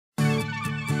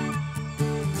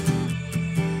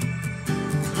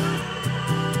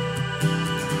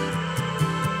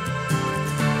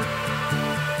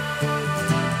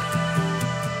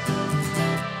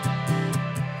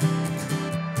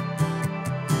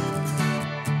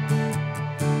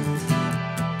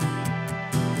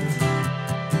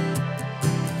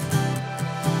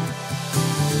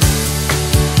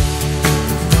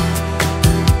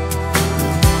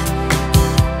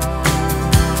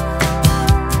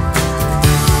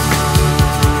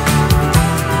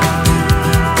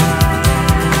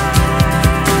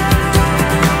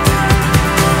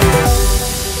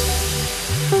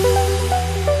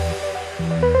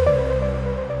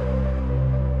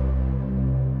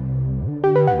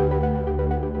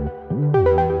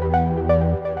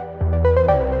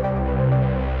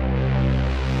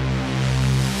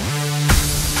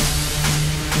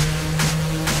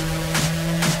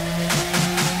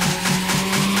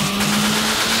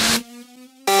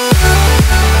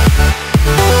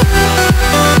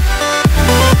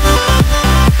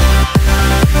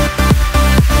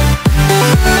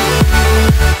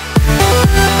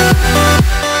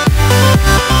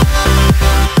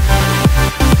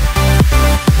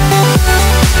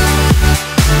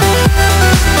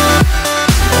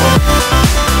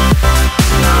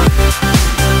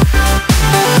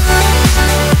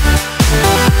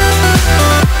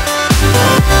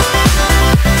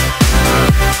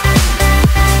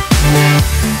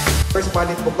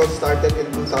Panit Bukog started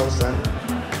in 2000,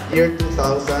 year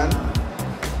 2000.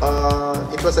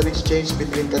 It was an exchange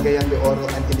between Cagayan de Oro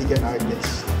and Iligan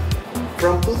artists.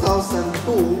 From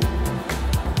 2002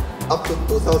 up to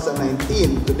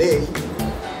 2019, today,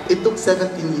 it took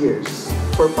 17 years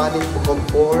for Panit Bukog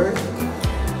 4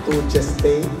 to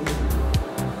gestate,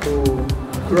 to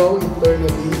grow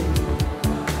internally,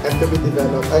 and to be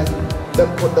developed. And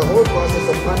the whole process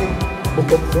of Panit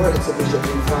Bukog 4 exhibition,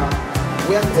 in fact,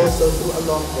 went also through a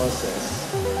long process.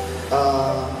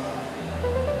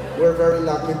 We're very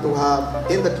lucky to have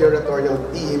in the curatorial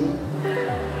team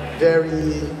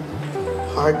very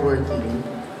hardworking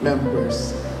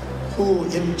members who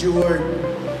endured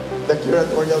the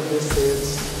curatorial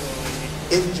visits,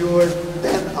 endured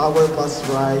 10-hour bus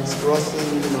rides,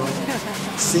 crossing,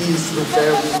 seas through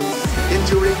ferries,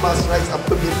 enduring bus rides up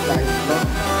to midnight,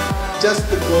 just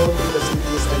to go to the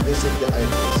cities and visit the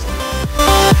artists.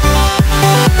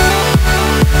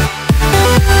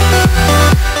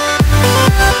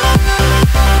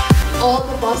 All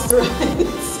the bus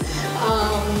rides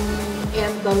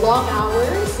and the long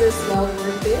hours is well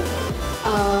worth it.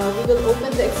 We will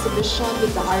open the exhibition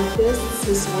with the artists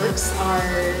whose works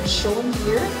are shown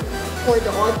here. For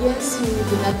the audience who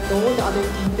do not know the other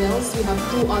details, we have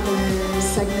two other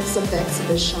segments of the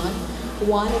exhibition.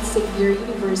 One at Xavier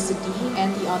University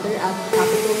and the other at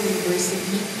Capital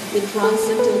University. It runs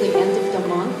until the end of the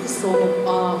month, so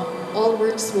all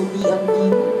works will be on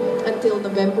view until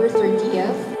November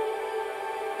 30th.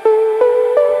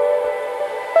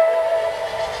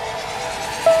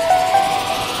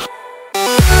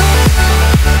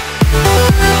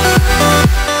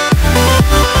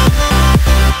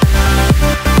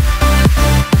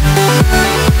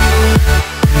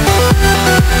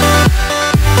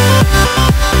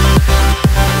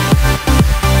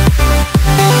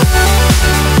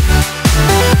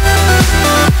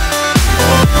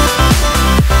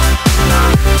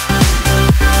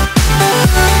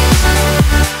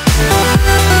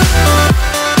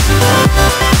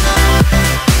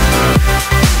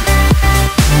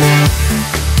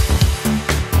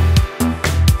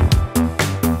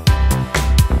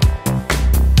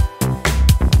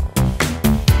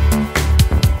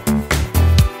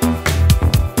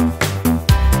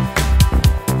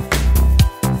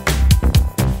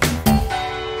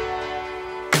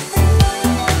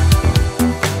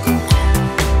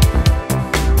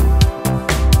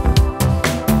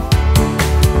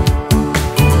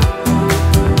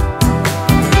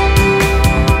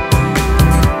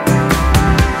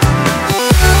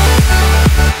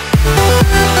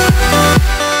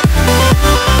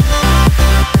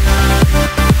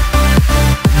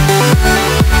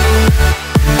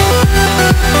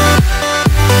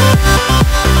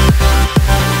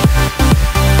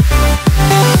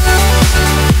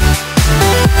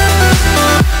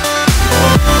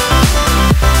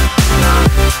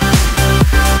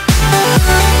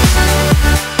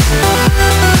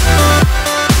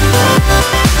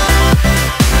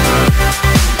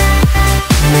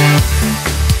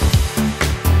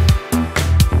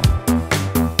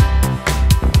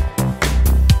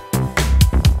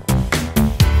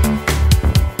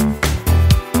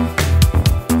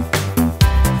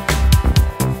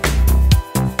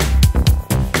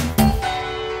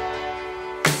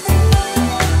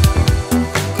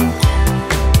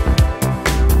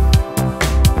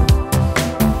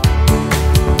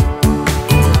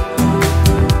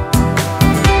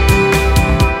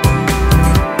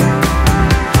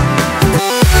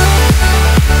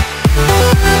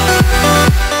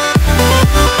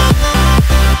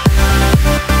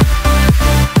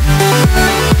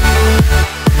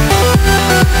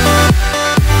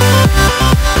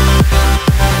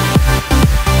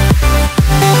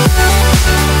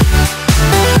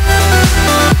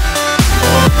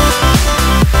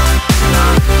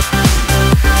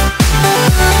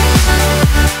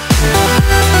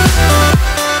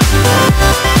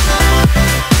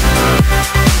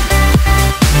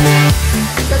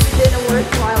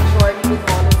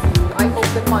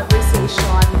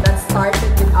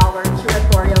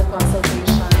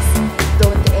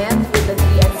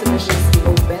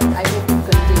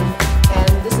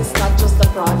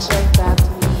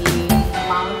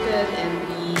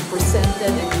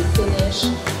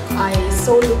 I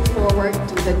so look forward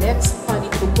to the next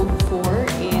Panit Bukog 4,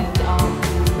 and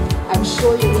I'm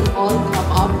sure you will all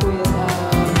come up with